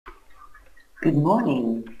Good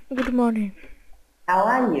morning. Good morning. How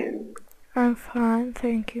are you? I'm fine,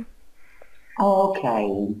 thank you.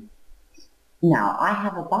 Okay. Now, I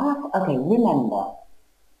have a bath. Okay, remember,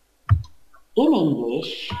 in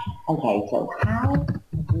English, okay, so how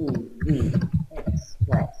do we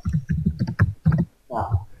express the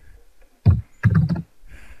part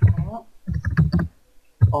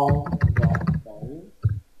of the day?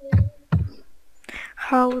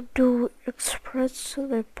 How do we express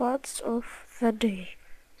the parts of the day?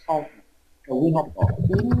 Okay, so we have got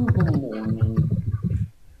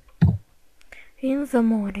In the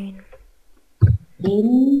morning,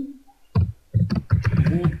 in the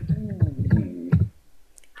evening,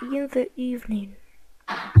 in the evening,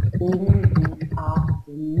 in the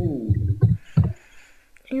afternoon,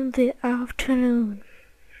 in the afternoon,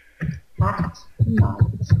 at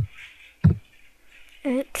night.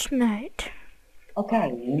 at night.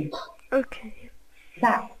 Okay. Okay.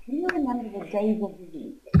 Zach, can you remember the days of the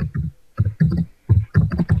week?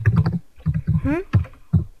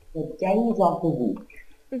 The days of the week.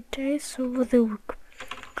 Days of the week.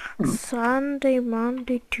 Sunday,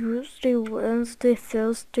 Monday, Tuesday, Wednesday,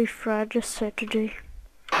 Thursday, Friday, Saturday.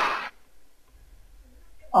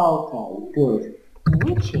 Okay, good.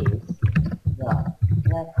 Which is the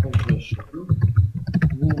preposition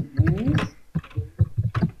we use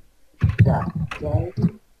the day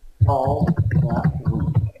of the week?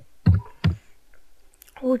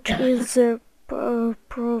 Which is the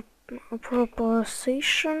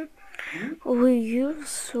proposition we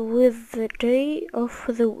use with the day of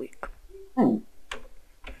the week.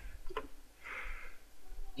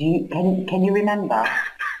 Can you remember?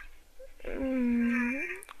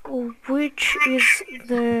 Which is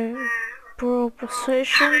the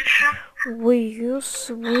proposition we use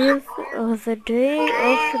with the day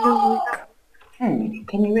of the week.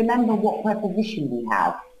 Can you remember what preposition we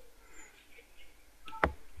have?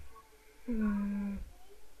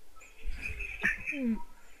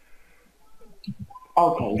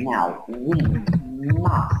 Okay, now we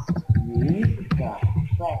must use the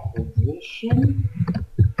preposition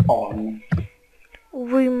on.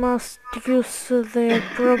 We must use the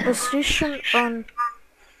preposition on.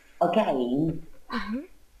 Okay.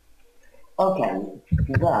 Okay.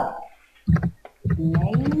 The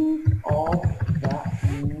names of the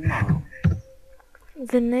months.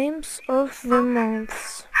 The names of the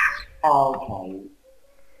months. Okay.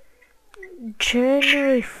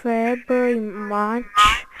 January, February,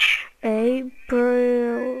 March,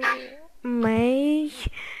 April, May,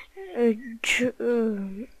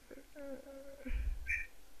 July,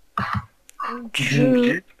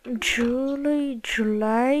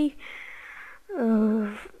 July,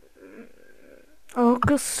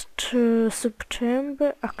 August,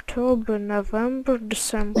 September, October, November,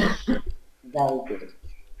 December. Very good.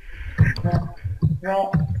 The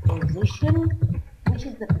preposition. Which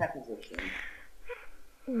is the preposition?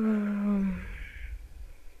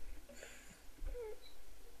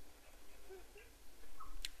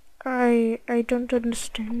 I don't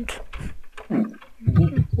understand.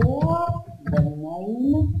 Before the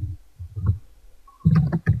name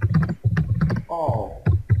of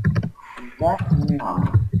the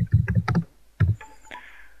month.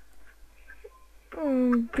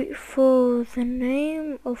 Before the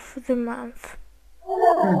name of the month.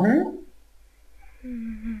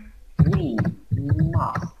 We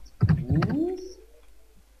must use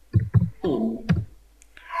in.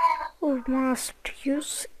 We must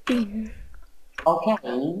use in. Okay.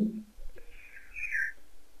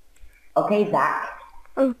 Okay, Zach.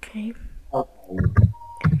 Okay. Okay.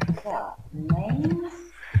 The names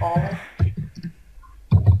of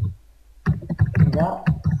the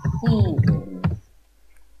seasons.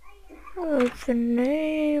 The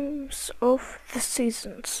names of the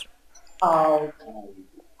seasons. Okay.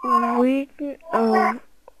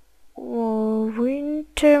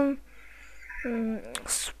 Winter,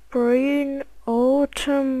 spring,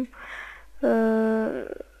 autumn,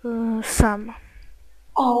 summer.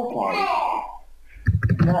 Okay.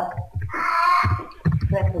 The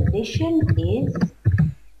preposition is.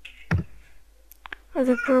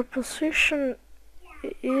 The preposition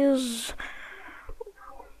is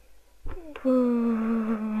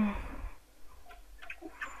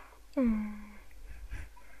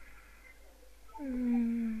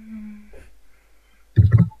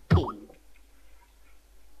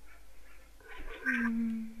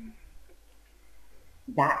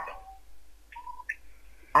Zach,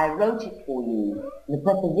 I wrote it for you. The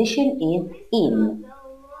preposition is in.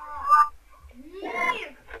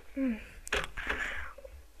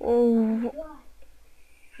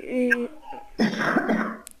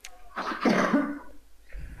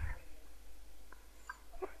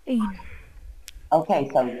 In. Okay,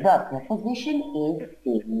 so the preposition is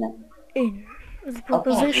in. In. The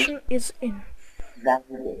preposition is in. Very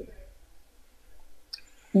good.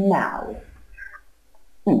 Now,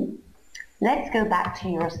 let's go back to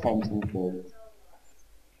your sentences.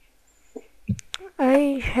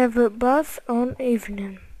 I have a bath on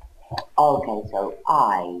evening. Okay, so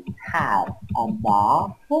I have a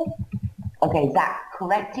bath. Okay, Zach,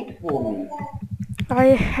 correct it for me. I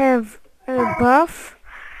have a bath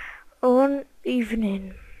on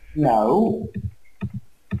evening. No.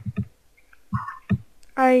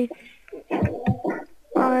 I have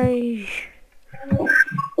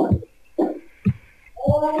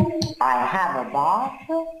a bath.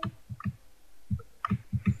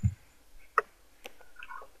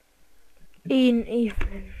 in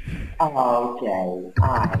evening. Okay,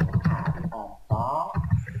 I have a bath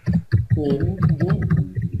in the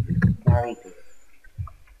evening. Very good.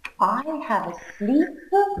 I have a sleep.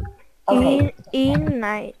 Okay. In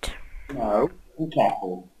night. No, be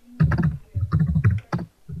careful.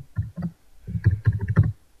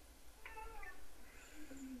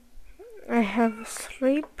 I have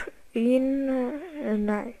sleep in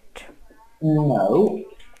night. No.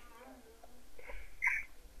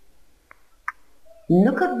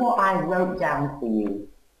 Look at what I wrote down for you.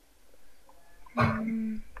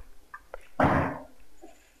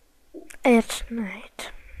 At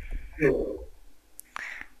night. Good.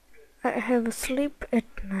 I have a sleep at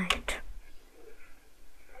night.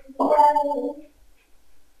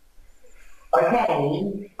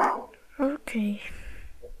 Okay. Okay.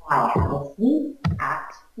 I have a sleep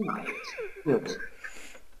at night. Good.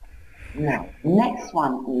 Now, next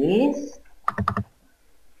one is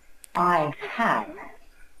I have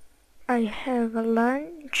a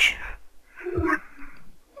lunch.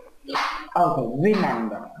 Okay,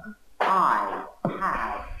 remember, I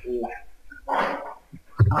have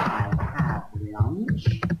lunch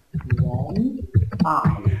when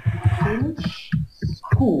I finish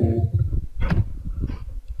school.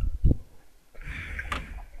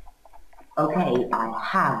 Okay, I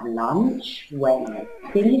have lunch when I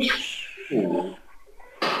finish school.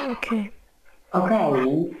 Okay.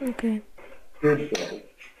 Okay. Okay. Good girl.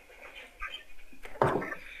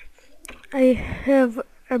 I have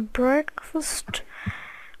a breakfast.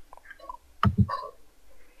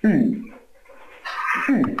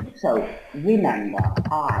 So remember,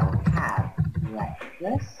 I have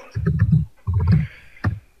breakfast.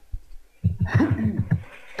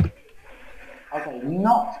 Okay,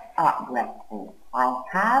 not at breakfast. I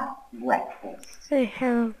have breakfast. I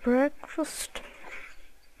have breakfast.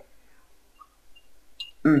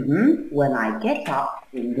 When I get up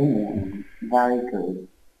in the morning. Very good.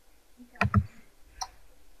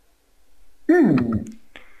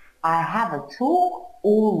 I have a talk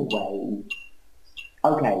always.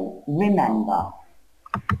 Okay, remember.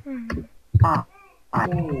 I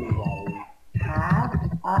always have a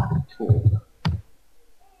talk.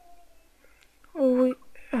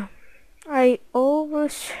 I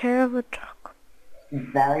always have a talk.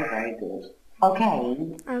 Very, very good.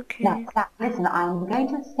 Okay. Okay. Now, listen, I'm going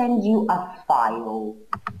to send you a file.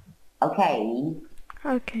 Okay?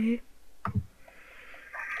 Okay.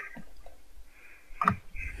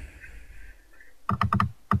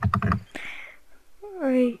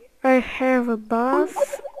 I have a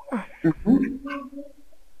bath.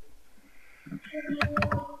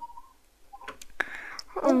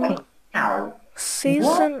 Okay, now.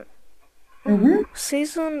 Season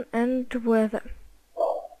and weather.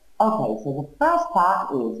 Okay, so the first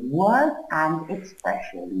part is words and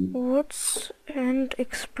expressions. Words and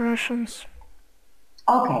expressions.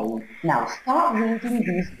 Okay, now start reading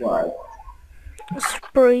these words.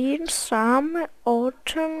 Spring, summer,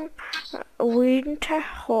 autumn, winter,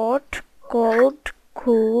 hot, cold,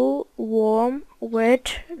 cool, warm,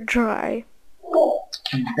 wet, dry.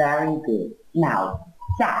 Very good. Now,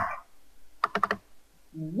 Zach,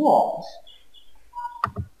 what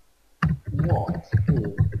is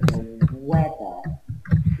the weather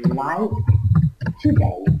like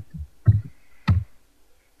today?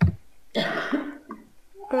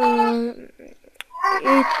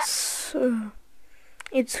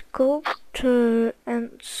 It's cold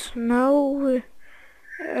and snowy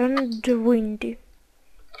and windy.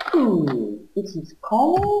 It is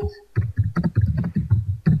cold,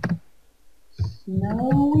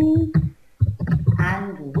 snowy,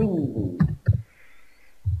 and windy.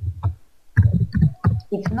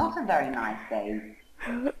 It's not a very nice day.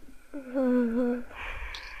 No.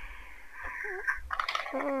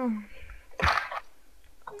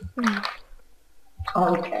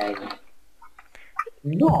 Okay.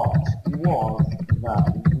 What was the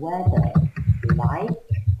weather like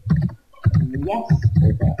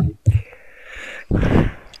yesterday?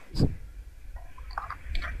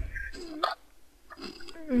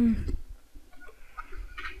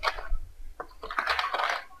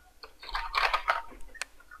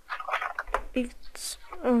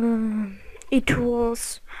 It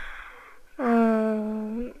was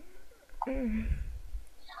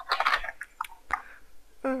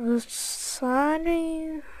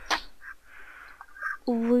sunny,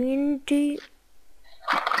 windy,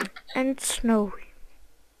 and snowy.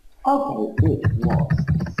 Okay, it was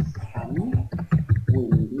sunny,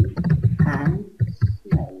 windy, and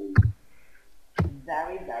snowy.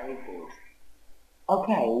 Very, very good.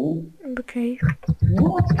 Okay. Okay.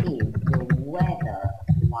 What is the weather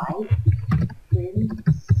like in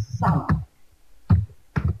summer?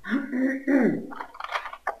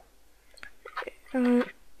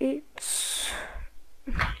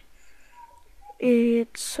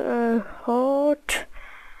 It's hot.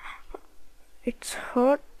 It's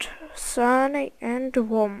hot, sunny, and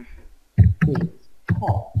warm. It's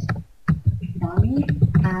hot, sunny,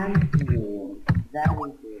 and warm.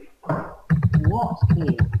 Very good. What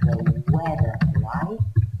is the weather like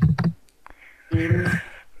in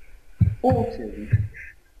autumn?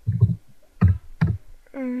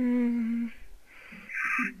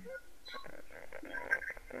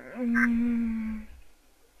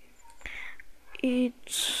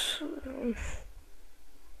 It's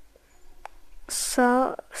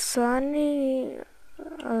sunny,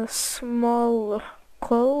 small,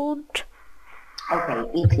 cold.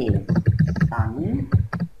 Okay, it is sunny,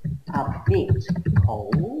 a bit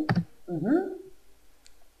cold,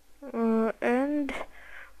 and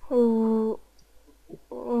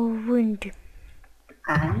windy.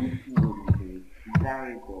 and windy.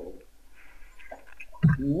 Very good.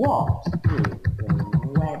 What is the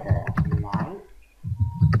weather like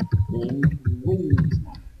in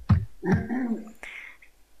winter?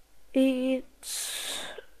 It's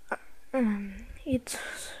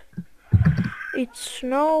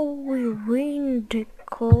snowy, windy,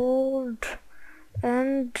 cold,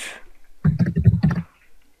 and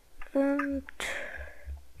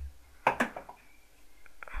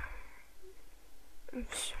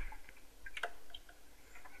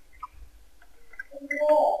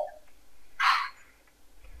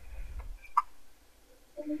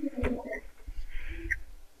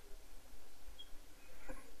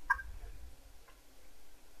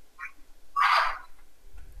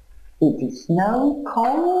It is snow,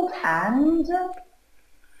 cold, and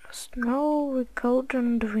snowy, cold,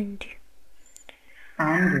 and windy.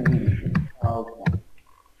 windy. Okay.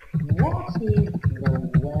 What is the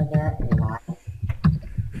weather like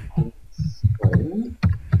in spring?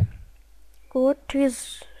 What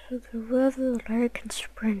is the weather like in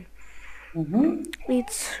spring?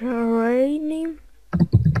 It's rainy,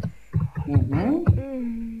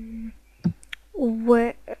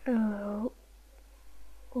 wet,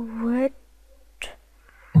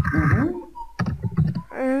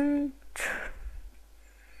 and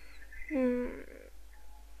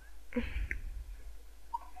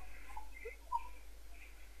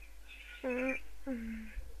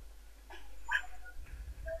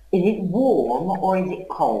Is it warm or is it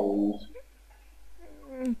cold?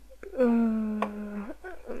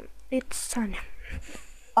 it's sunny.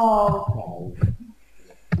 Okay.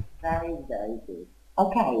 Very, very good.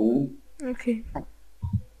 Okay. Okay.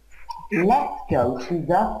 Let's go to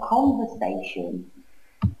the conversation.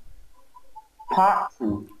 Part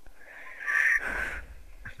 2.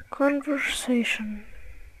 Conversation.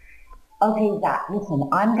 Okay, Zach, listen,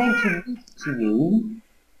 I'm going to read it to you,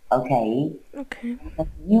 okay? Okay. And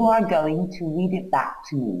you are going to read it back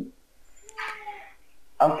to me.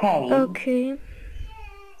 Okay? Okay.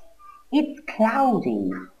 It's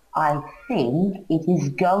cloudy. I think it is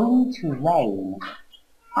going to rain.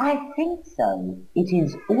 I think so. It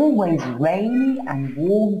is always rainy and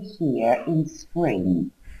warm here in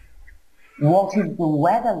spring. What is the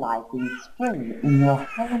weather like in spring in your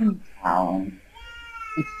hometown?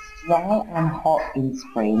 It's dry and hot in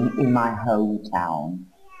spring in my hometown.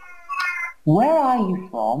 Where are you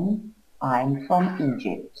from? I'm from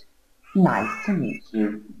Egypt. Nice to meet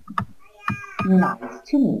you. Nice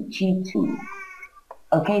to meet you too.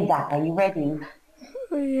 Okay, Zach, are you ready?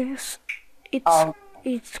 Yes. Oh.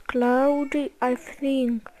 It's cloudy. I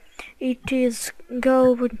think it is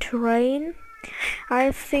going to rain.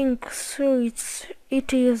 I think so.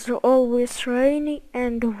 It is always rainy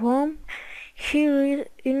and warm here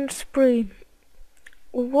in spring.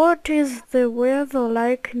 What is the weather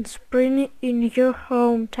like in spring in your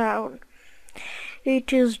hometown?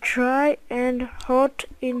 It is dry and hot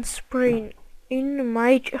in spring in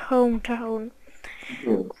my hometown.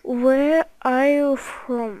 Good. Where I'm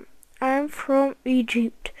from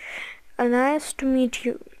Egypt. Nice to meet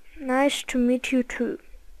you. Nice to meet you too.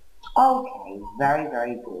 Okay, very,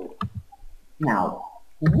 very good. Now,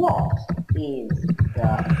 what is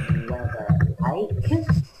the weather like?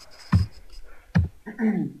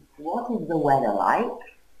 What is the weather like?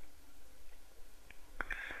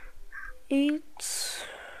 It's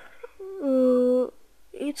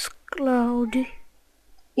cloudy.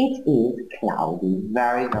 It is cloudy.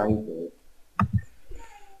 Very, very good.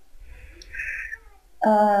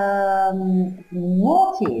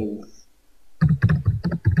 What is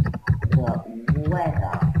the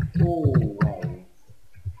weather always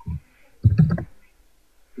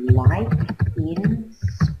like in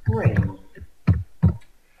spring?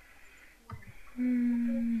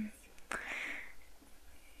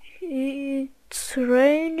 It's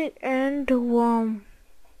rainy and warm.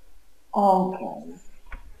 Okay.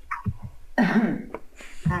 And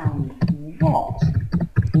what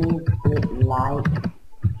is it like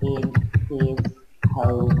in his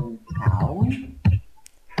hometown?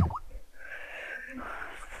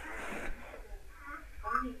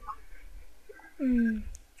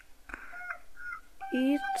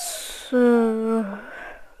 It's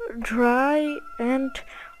dry and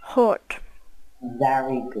hot.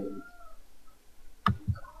 Very good.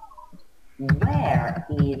 Where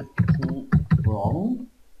is he from?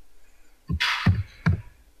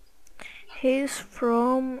 He's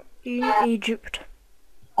from in Egypt.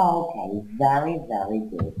 Okay, very, very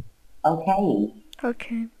good. Okay,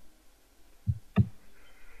 Okay.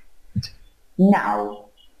 now,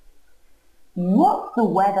 what's the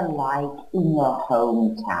weather like in your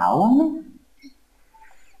hometown?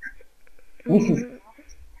 This is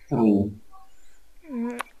 3.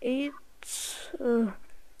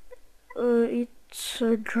 It's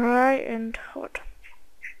dry and hot.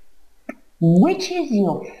 Which is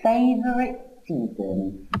your favorite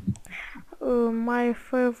season? My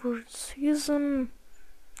favorite season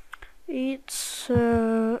it's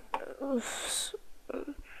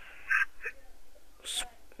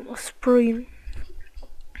spring.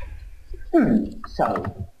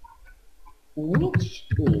 So, which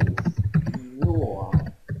is your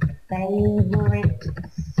favorite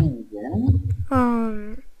season?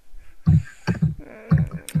 My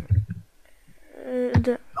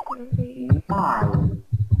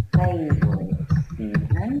favorite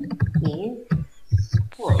season is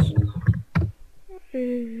spring.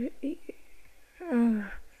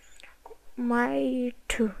 My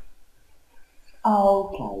too.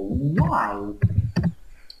 Okay, why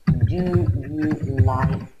do you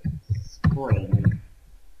like spring?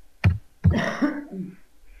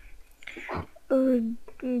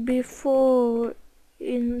 Before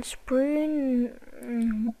in spring,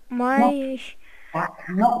 Not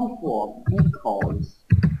before,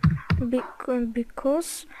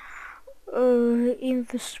 because in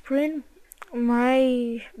the spring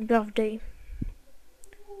my birthday.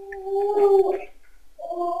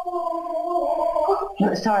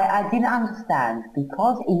 Sorry, I didn't understand.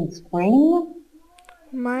 Because in spring?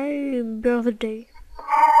 My birthday.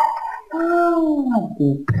 Oh,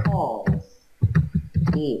 because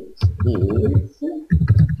it is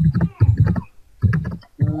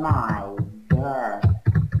my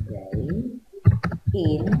birthday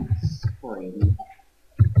in spring.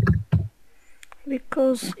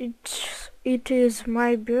 Because it is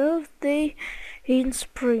my birthday in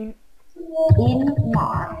spring. In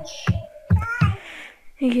March.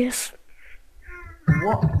 Yes.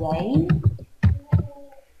 What day?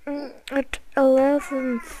 At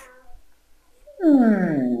 11th.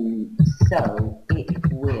 So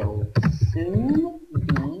it will soon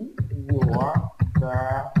be your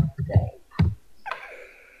birthday.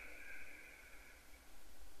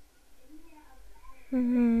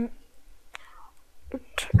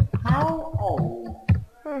 How old?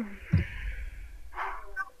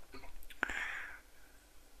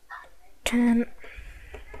 10.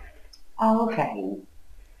 Okay.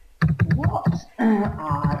 What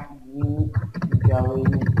are you going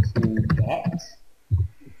to get?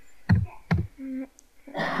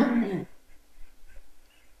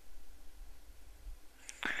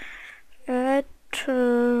 At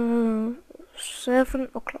 7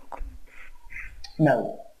 o'clock.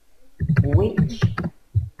 No. Which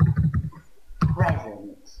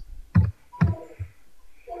present?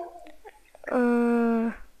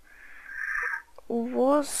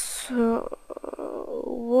 Was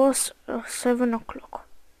 7 o'clock.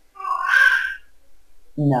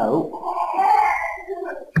 No.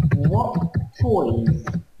 What toys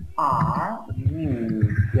are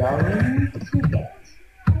you going to get?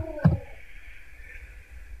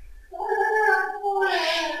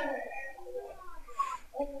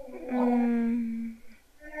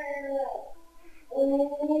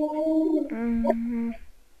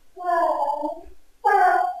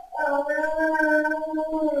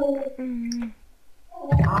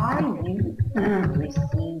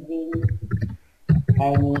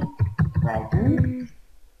 any presents?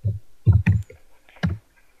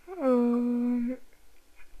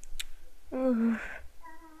 Uh,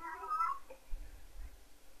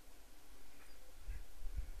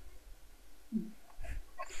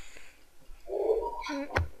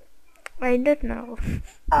 I don't know.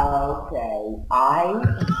 Okay, I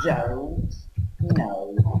don't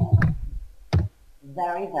know.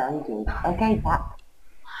 Very, very good. Okay, Pat.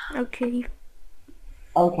 Okay.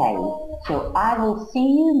 Okay, so I will see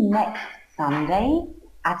you next Sunday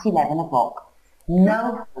at 11 o'clock.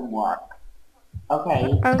 No homework.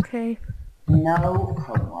 Okay? Okay. No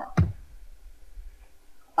homework.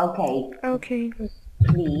 Okay, Okay.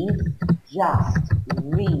 please just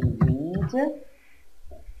reread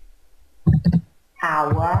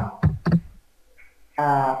our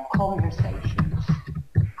conversations.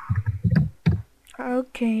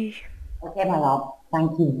 Okay. Okay, my love.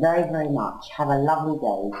 Thank you very, very much. Have a lovely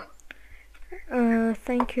day.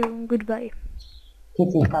 Thank you. Goodbye.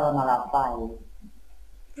 Kitty, follow my love.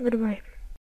 Bye. Goodbye.